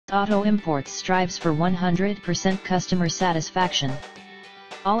Auto Imports strives for 100% customer satisfaction.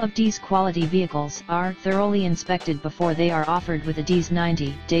 All of D's quality vehicles are thoroughly inspected before they are offered with a D's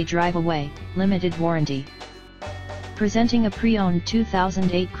 90-day drive-away, limited warranty. Presenting a pre-owned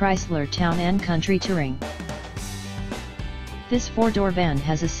 2008 Chrysler Town & Country Touring. This four-door van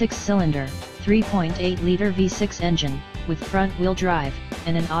has a 6-cylinder, 3.8-liter V6 engine, with front-wheel drive,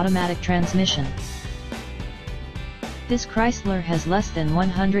 and an automatic transmission. This Chrysler has less than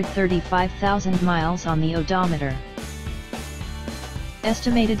 135,000 miles on the odometer.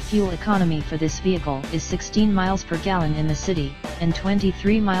 Estimated fuel economy for this vehicle is 16 miles per gallon in the city, and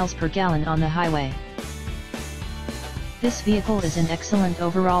 23 miles per gallon on the highway. This vehicle is in excellent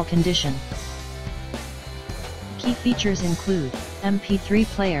overall condition. Key features include MP3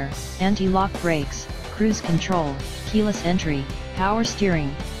 player, anti-lock brakes, cruise control, keyless entry, power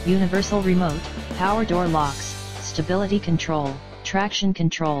steering, universal remote, power door locks, stability control, traction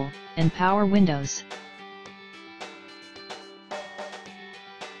control, and power windows.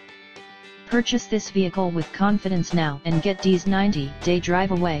 Purchase this vehicle with confidence now and get D's 90-day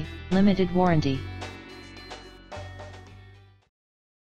drive-away, limited warranty.